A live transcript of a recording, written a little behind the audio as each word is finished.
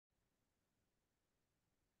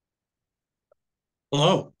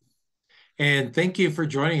Hello, and thank you for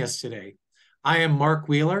joining us today. I am Mark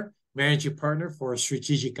Wheeler, Managing Partner for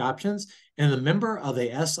Strategic Options and a member of the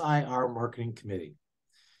SIR Marketing Committee.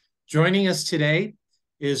 Joining us today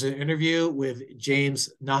is an interview with James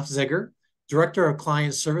Nofziger, Director of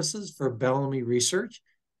Client Services for Bellamy Research.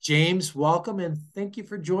 James, welcome and thank you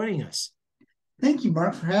for joining us. Thank you,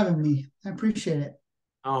 Mark, for having me. I appreciate it.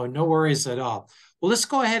 Oh, no worries at all. Well, let's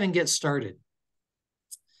go ahead and get started.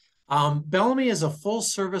 Bellamy is a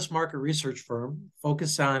full-service market research firm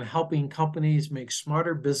focused on helping companies make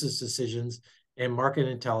smarter business decisions and market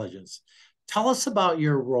intelligence. Tell us about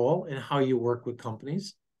your role and how you work with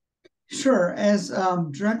companies. Sure. As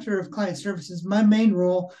Director of Client Services, my main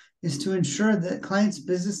role is to ensure that clients'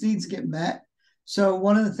 business needs get met. So,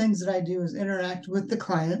 one of the things that I do is interact with the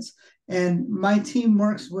clients, and my team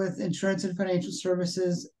works with insurance and financial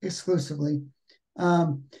services exclusively.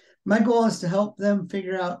 Um, my goal is to help them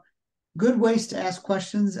figure out good ways to ask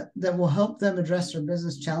questions that will help them address their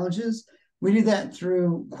business challenges. We do that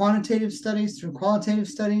through quantitative studies, through qualitative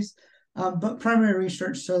studies, but primary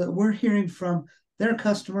research so that we're hearing from their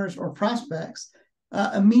customers or prospects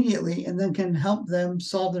immediately and then can help them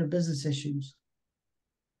solve their business issues.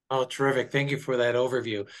 Oh, terrific. Thank you for that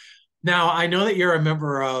overview. Now, I know that you're a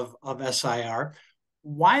member of SIR.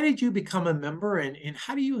 Why did you become a member and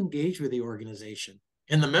how do you engage with the organization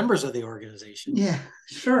and the members of the organization? Yeah,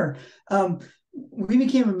 sure. We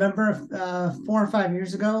became a member 4 or 5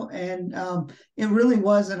 years ago, and it really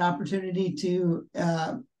was an opportunity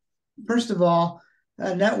to, first of all,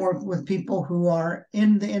 network with people who are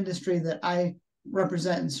in the industry that I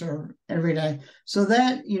represent and serve every day. So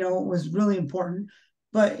that, was really important.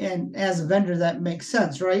 And as a vendor, that makes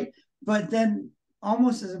sense, right? But then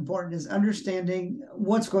almost as important is understanding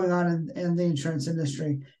what's going on in the insurance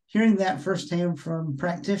industry, hearing that firsthand from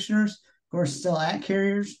practitioners who are still at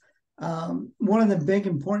carriers. One of the big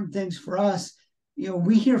important things for us,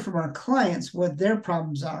 we hear from our clients what their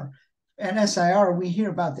problems are. At SIR, we hear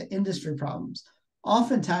about the industry problems.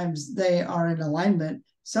 Oftentimes they are in alignment,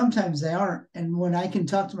 sometimes they aren't. And when I can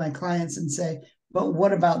talk to my clients and say, but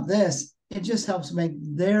what about this? It just helps make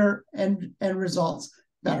their end results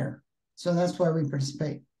better. So that's why we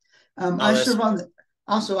participate. Oh, I that's serve on the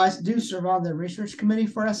also I do serve on the research committee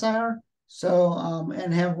for SIR. So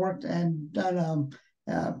and have worked and done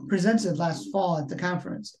presented last fall at the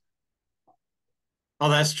conference. Oh,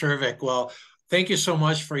 that's terrific. Well, thank you so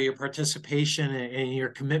much for your participation and your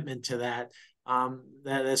commitment to that.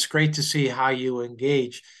 That's great to see how you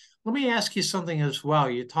engage. Let me ask you something as well.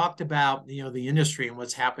 You talked about, the industry and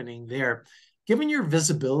what's happening there. Given your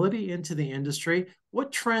visibility into the industry,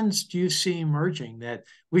 what trends do you see emerging that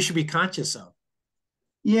we should be conscious of?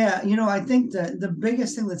 Yeah, I think the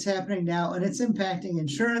biggest thing that's happening now, and it's impacting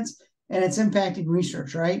insurance and it's impacting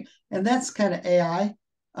research, right? And that's kind of AI.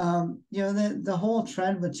 The whole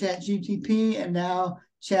trend with Chat GTP and now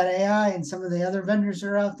Chat AI and some of the other vendors that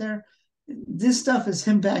are out there, this stuff is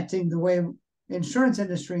impacting the way insurance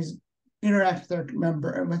industries interact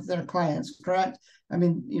with their clients, correct? I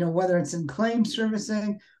mean, whether it's in claim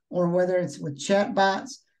servicing or whether it's with chat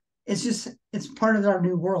bots, it's part of our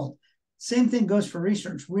new world. Same thing goes for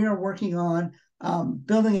research. We are working on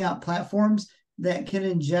building out platforms that can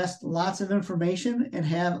ingest lots of information and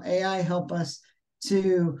have AI help us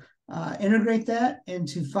to integrate that and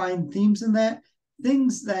to find themes in that,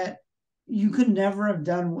 things that you could never have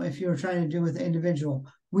done if you were trying to do with an individual.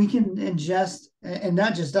 We can ingest, and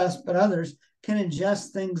not just us, but others can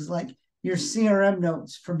ingest things like your CRM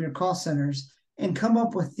notes from your call centers and come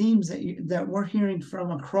up with themes that we're hearing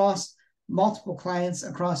from across multiple clients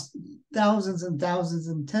across thousands and thousands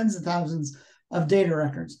and tens of thousands of data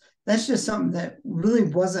records. That's just something that really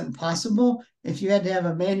wasn't possible if you had to have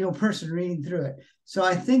a manual person reading through it. So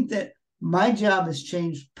I think that my job has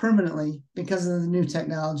changed permanently because of the new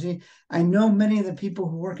technology. I know many of the people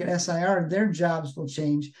who work at SIR, their jobs will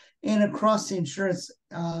change. And across the insurance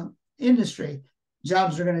industry,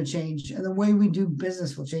 jobs are going to change. And the way we do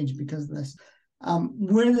business will change because of this.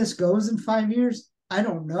 Where this goes in 5 years, I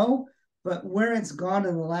don't know. But where it's gone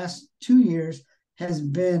in the last 2 years has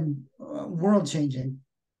been world changing.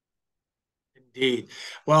 Indeed.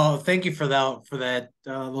 Well, thank you for that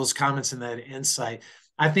those comments and that insight.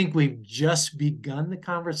 I think we've just begun the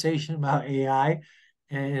conversation about AI,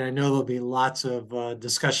 and I know there'll be lots of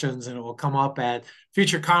discussions, and it will come up at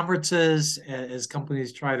future conferences as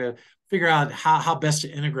companies try to figure out how best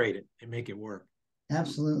to integrate it and make it work.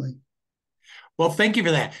 Absolutely. Well, thank you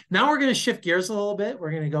for that. Now we're going to shift gears a little bit.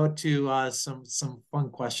 We're going to go to some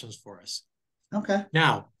fun questions for us. Okay.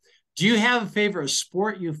 Now, do you have a favorite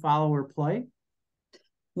sport you follow or play?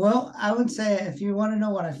 Well, I would say if you want to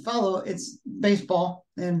know what I follow, it's baseball,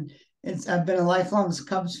 and I've been a lifelong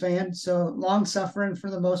Cubs fan, so long suffering for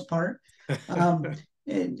the most part. Um,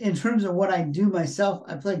 in terms of what I do myself,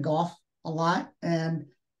 I play golf a lot, and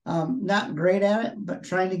not great at it, but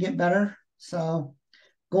trying to get better. So,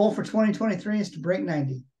 goal for 2023 is to break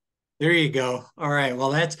 90. There you go. All right. Well,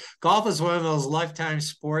 that's golf is one of those lifetime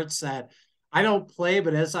sports that I don't play,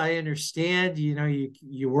 but as I understand,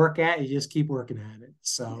 you work at, you just keep working at it.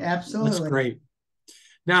 So that's Absolutely. great.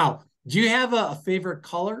 Now, do you have a favorite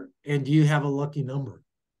color and do you have a lucky number?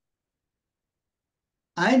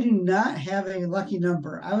 I do not have a lucky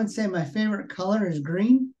number. I would say my favorite color is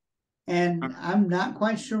green, and I'm not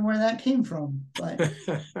quite sure where that came from, but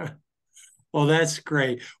Well, that's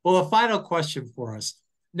great. Well, a final question for us.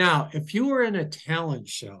 Now, if you were in a talent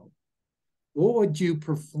show, what would you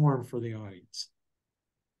perform for the audience?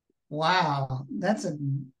 wow, that's a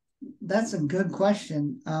good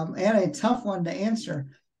question, and a tough one to answer.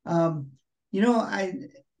 Um, you know,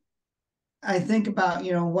 I think about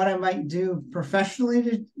what I might do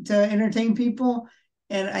professionally to entertain people,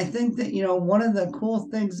 and I think that one of the cool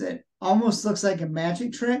things that almost looks like a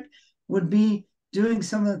magic trick would be doing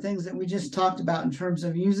some of the things that we just talked about in terms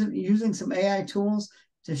of using some AI tools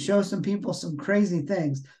to show some people some crazy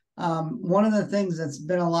things. One of the things that's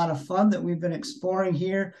been a lot of fun that we've been exploring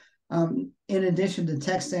here, in addition to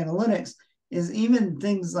text analytics, is even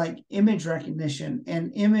things like image recognition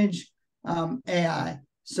and image AI.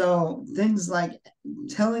 So things like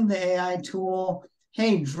telling the AI tool,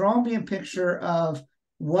 hey, draw me a picture of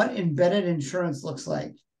what embedded insurance looks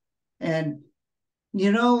like. And,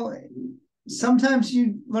 you know, sometimes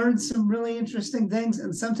you learn some really interesting things,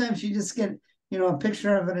 and sometimes you just get, a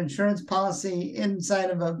picture of an insurance policy inside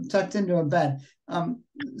of tucked into a bed.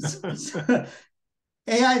 So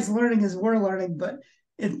AI's learning as we're learning, but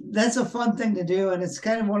that's a fun thing to do. And it's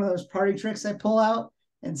kind of one of those party tricks I pull out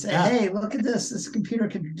and say, Yeah. hey, look at this. This computer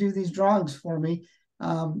can do these drawings for me.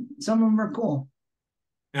 Some of them are cool.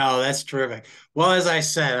 No, that's terrific. Well, as I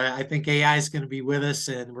said, I think AI is going to be with us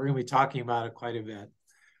and we're going to be talking about it quite a bit.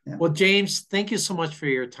 Yeah. Well, James, thank you so much for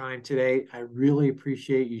your time today. I really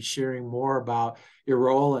appreciate you sharing more about your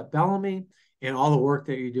role at Bellamy and all the work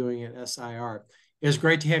that you're doing at SIR. It was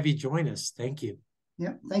great to have you join us. Thank you.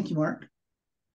 Yeah. Thank you, Mark.